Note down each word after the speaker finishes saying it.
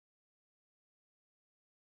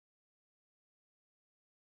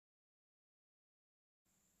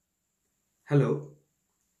Hello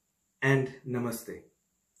and Namaste.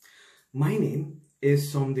 My name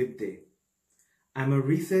is Somdip Dey. I'm a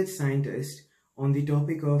research scientist on the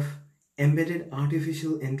topic of embedded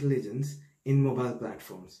artificial intelligence in mobile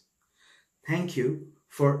platforms. Thank you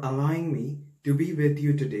for allowing me to be with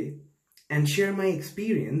you today and share my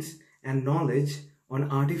experience and knowledge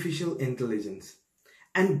on artificial intelligence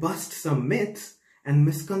and bust some myths and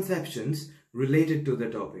misconceptions related to the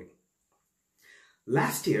topic.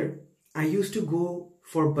 Last year, I used to go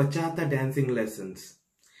for bachata dancing lessons,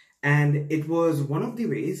 and it was one of the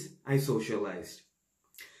ways I socialized.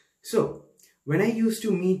 So, when I used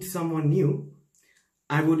to meet someone new,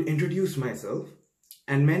 I would introduce myself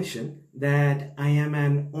and mention that I am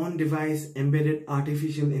an on-device embedded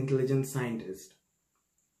artificial intelligence scientist,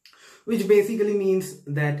 which basically means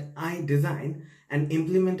that I design and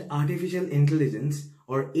implement artificial intelligence,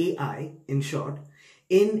 or AI in short,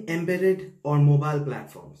 in embedded or mobile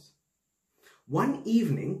platforms. One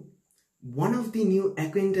evening, one of the new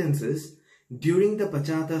acquaintances during the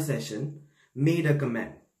bachata session made a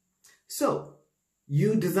comment. So,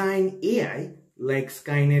 you design AI like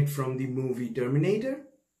Skynet from the movie Terminator?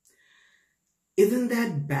 Isn't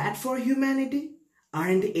that bad for humanity?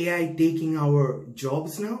 Aren't AI taking our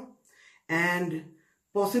jobs now? And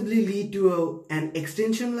possibly lead to an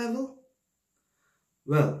extinction level?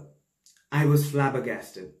 Well, I was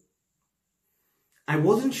flabbergasted. I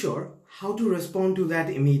wasn't sure how to respond to that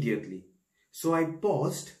immediately, so I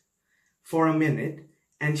paused for a minute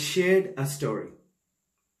and shared a story.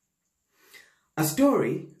 A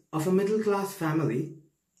story of a middle-class family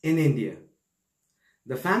in India.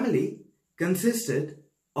 The family consisted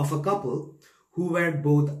of a couple who were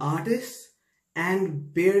both artists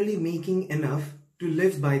and barely making enough to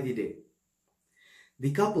live by the day.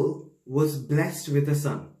 The couple was blessed with a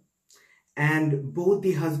son, and both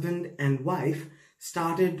the husband and wife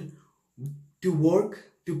started to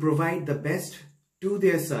work to provide the best to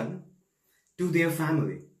their son, to their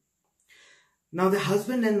family. Now, the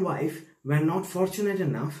husband and wife were not fortunate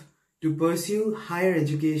enough to pursue higher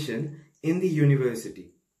education in the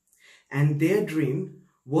university, and their dream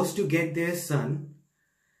was to get their son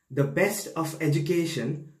the best of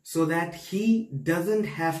education so that he doesn't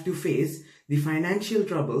have to face the financial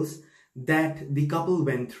troubles that the couple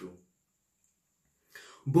went through.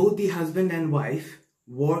 Both the husband and wife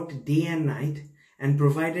worked day and night and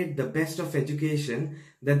provided the best of education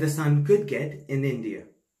that the son could get in India.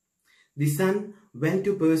 The son went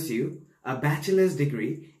to pursue a bachelor's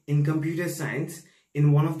degree in computer science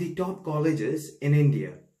in one of the top colleges in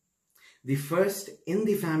India, the first in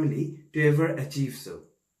the family to ever achieve so.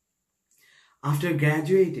 After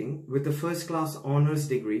graduating with a first-class honors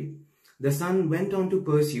degree, the son went on to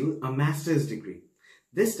pursue a master's degree,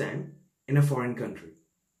 this time in a foreign country.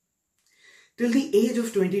 Till the age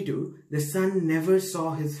of 22, the son never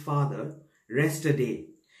saw his father rest a day.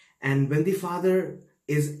 And when the father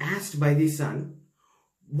is asked by the son,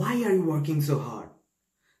 "Why are you working so hard?"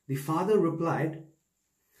 the father replied,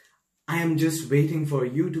 "I am just waiting for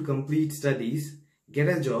you to complete studies,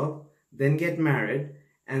 get a job, then get married,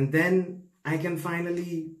 and then I can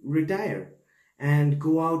finally retire and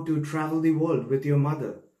go out to travel the world with your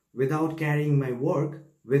mother without carrying my work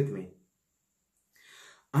with me."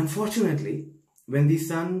 Unfortunately, when the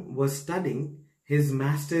son was studying his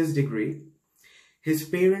master's degree, his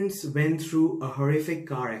parents went through a horrific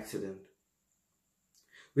car accident,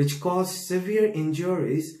 which caused severe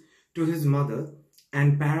injuries to his mother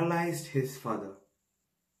and paralyzed his father.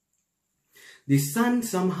 The son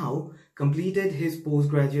somehow completed his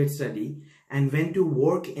postgraduate study and went to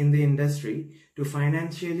work in the industry to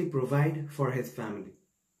financially provide for his family.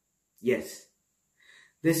 Yes,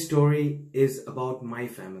 this story is about my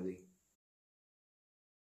family.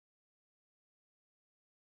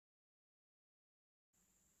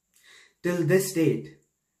 Till this date,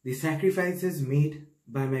 the sacrifices made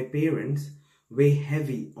by my parents weigh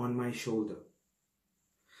heavy on my shoulder.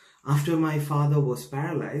 After my father was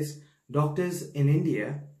paralyzed, doctors in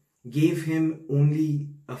India gave him only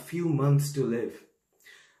a few months to live.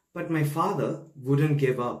 But my father wouldn't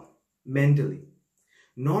give up mentally,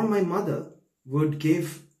 nor my mother would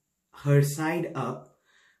give her side up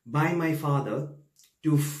by my father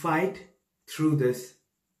to fight through this.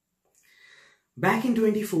 Back in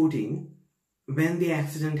 2014, when the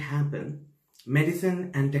accident happened,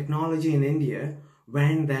 medicine and technology in India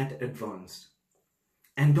weren't that advanced,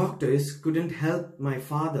 and doctors couldn't help my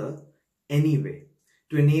father anyway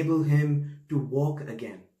to enable him to walk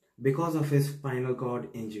again because of his spinal cord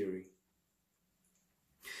injury.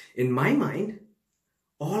 In my mind,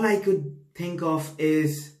 all I could think of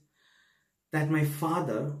is, that my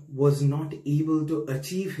father was not able to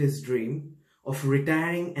achieve his dream of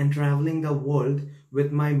retiring and traveling the world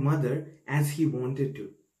with my mother as he wanted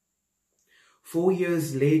to. 4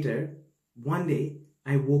 years later, one day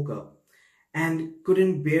I woke up and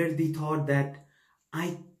couldn't bear the thought that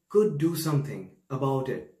I could do something about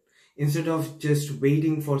it instead of just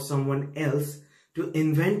waiting for someone else to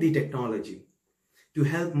invent the technology to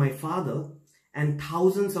help my father and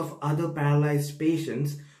thousands of other paralyzed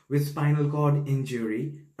patients with spinal cord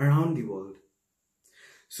injury around the world.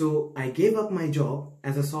 So I gave up my job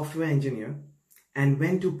as a software engineer and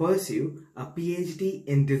went to pursue a PhD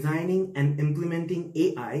in designing and implementing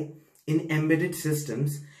AI in embedded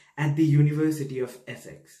systems at the University of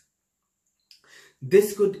Essex.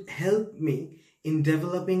 This could help me in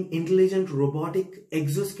developing intelligent robotic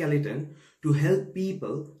exoskeleton to help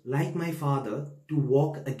people like my father to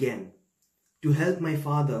walk again.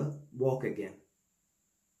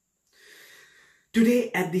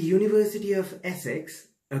 Today at the University of Essex,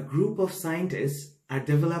 a group of scientists are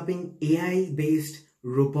developing AI-based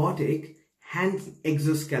robotic hand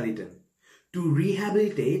exoskeleton to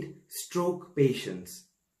rehabilitate stroke patients.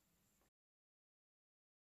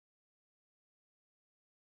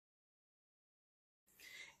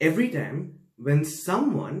 Every time when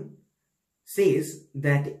someone says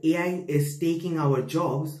that AI is taking our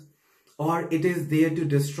jobs or it is there to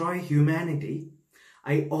destroy humanity,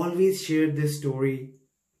 I always share this story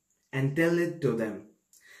and tell it to them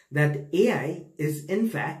that AI is in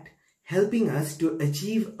fact helping us to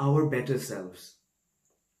achieve our better selves.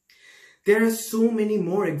 There are so many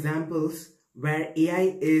more examples where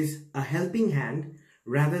AI is a helping hand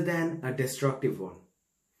rather than a destructive one.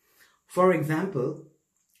 For example,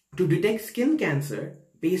 to detect skin cancer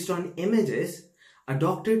based on images, a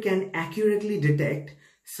doctor can accurately detect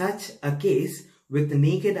such a case with the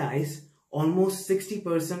naked eyes almost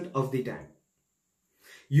 60% of the time.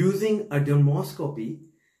 Using a dermoscopy,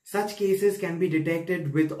 such cases can be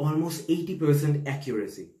detected with almost 80%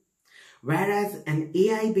 accuracy, whereas an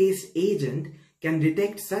AI-based agent can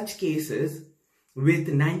detect such cases with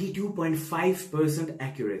 92.5%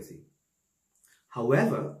 accuracy.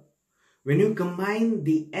 However, when you combine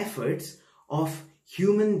the efforts of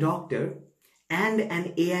human doctor and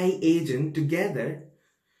an AI agent together,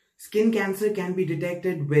 skin cancer can be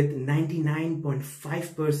detected with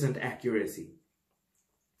 99.5% accuracy.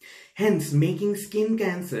 Hence, making skin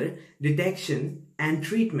cancer detection and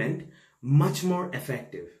treatment much more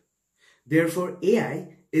effective. Therefore,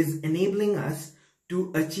 AI is enabling us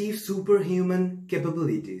to achieve superhuman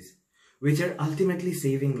capabilities, which are ultimately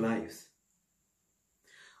saving lives.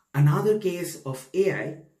 Another case of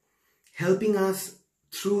AI helping us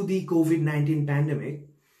through the COVID-19 pandemic,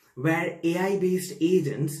 where AI-based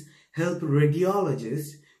agents help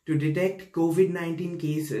radiologists to detect COVID-19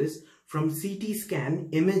 cases from CT scan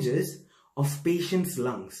images of patients'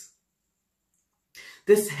 lungs.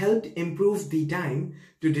 This helped improve the time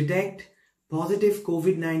to detect positive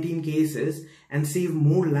COVID-19 cases and save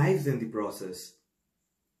more lives in the process.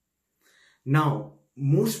 Now,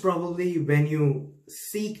 most probably when you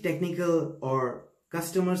seek technical or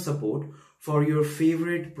customer support for your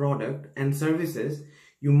favorite product and services,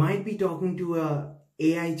 you might be talking to an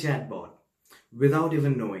AI chatbot without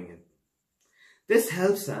even knowing it. This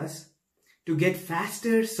helps us to get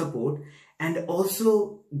faster support and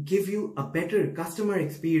also give you a better customer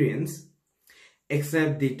experience,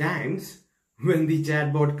 except the times when the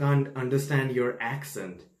chatbot can't understand your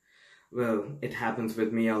accent. Well, it happens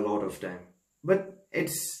with me a lot of time, but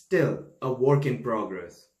it's still a work in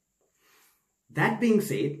progress. That being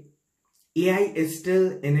said, AI is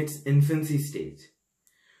still in its infancy stage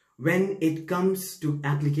when it comes to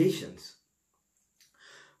applications.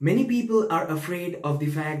 Many people are afraid of the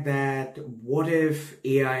fact that what if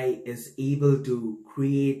AI is able to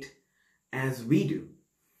create as we do?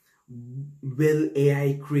 Will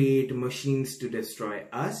AI create machines to destroy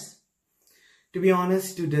us? To be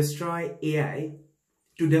honest, to destroy AI,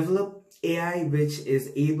 to develop AI which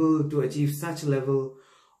is able to achieve such level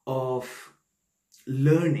of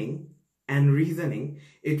learning and reasoning,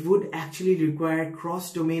 it would actually require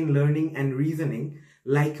cross-domain learning and reasoning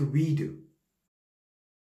like we do.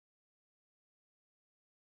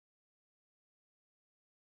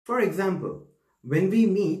 For example, when we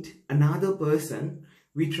meet another person,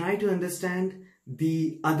 we try to understand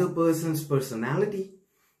the other person's personality,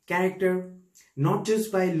 character, not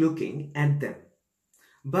just by looking at them,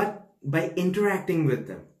 but by interacting with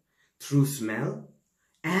them through smell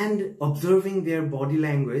and observing their body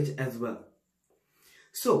language as well.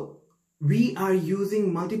 So, we are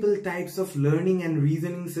using multiple types of learning and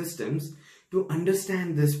reasoning systems to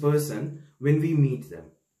understand this person when we meet them.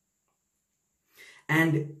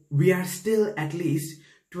 And we are still at least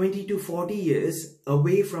 20 to 40 years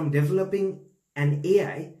away from developing an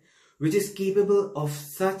AI which is capable of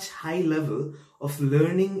such high level of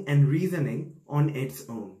learning and reasoning on its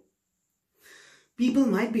own. People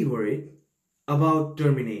might be worried about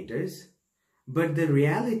Terminators, but the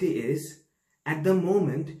reality is, at the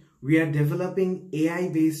moment, we are developing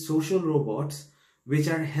AI-based social robots which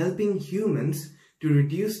are helping humans to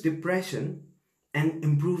reduce depression and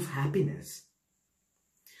improve happiness.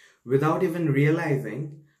 Without even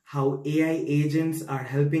realizing how AI agents are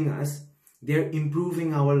helping us, they're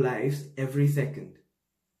improving our lives every second.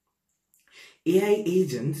 AI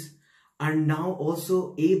agents are now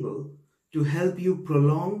also able to help you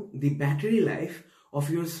prolong the battery life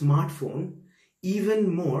of your smartphone even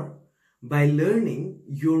more by learning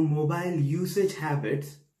your mobile usage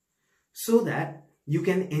habits so that you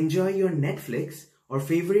can enjoy your Netflix or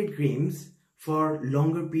favorite games for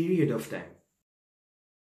longer period of time.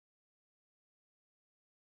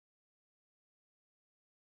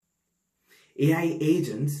 AI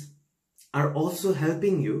agents are also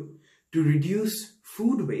helping you to reduce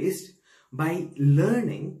food waste by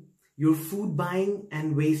learning your food buying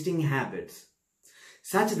and wasting habits,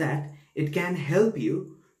 such that it can help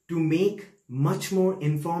you to make much more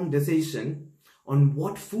informed decision on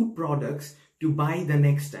what food products to buy the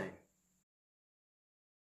next time.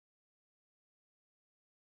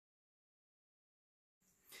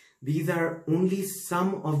 These are only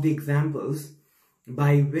some of the examples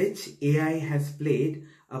by which AI has played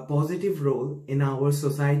a positive role in our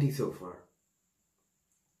society so far.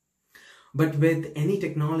 But with any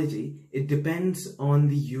technology, it depends on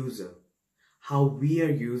the user, how we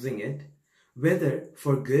are using it, whether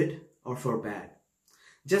for good or for bad.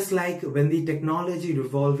 Just like when the technology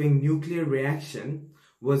revolving nuclear reaction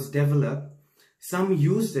was developed, some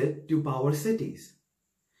used it to power cities,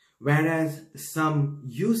 whereas some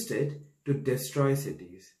used it to destroy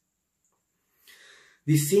cities.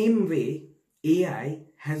 The same way, AI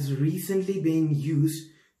has recently been used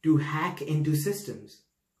to hack into systems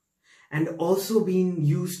and also been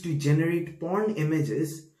used to generate porn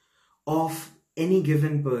images of any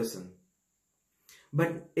given person.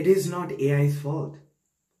 But it is not AI's fault.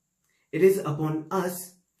 It is upon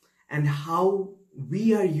us and how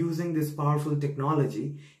we are using this powerful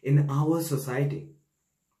technology in our society.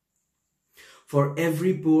 For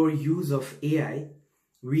every poor use of AI,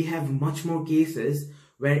 we have much more cases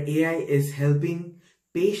where AI is helping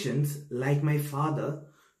patients like my father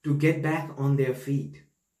to get back on their feet.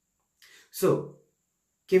 So,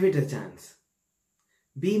 give it a chance.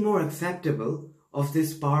 Be more acceptable of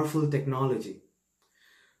this powerful technology.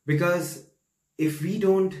 Because if we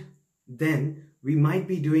don't, then we might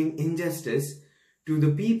be doing injustice to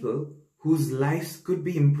the people whose lives could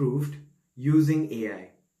be improved using AI.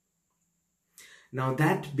 Now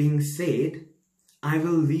that being said, I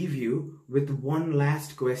will leave you with one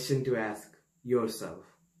last question to ask yourself.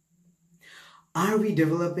 Are we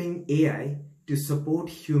developing AI to support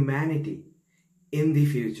humanity in the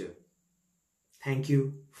future? Thank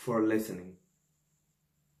you for listening.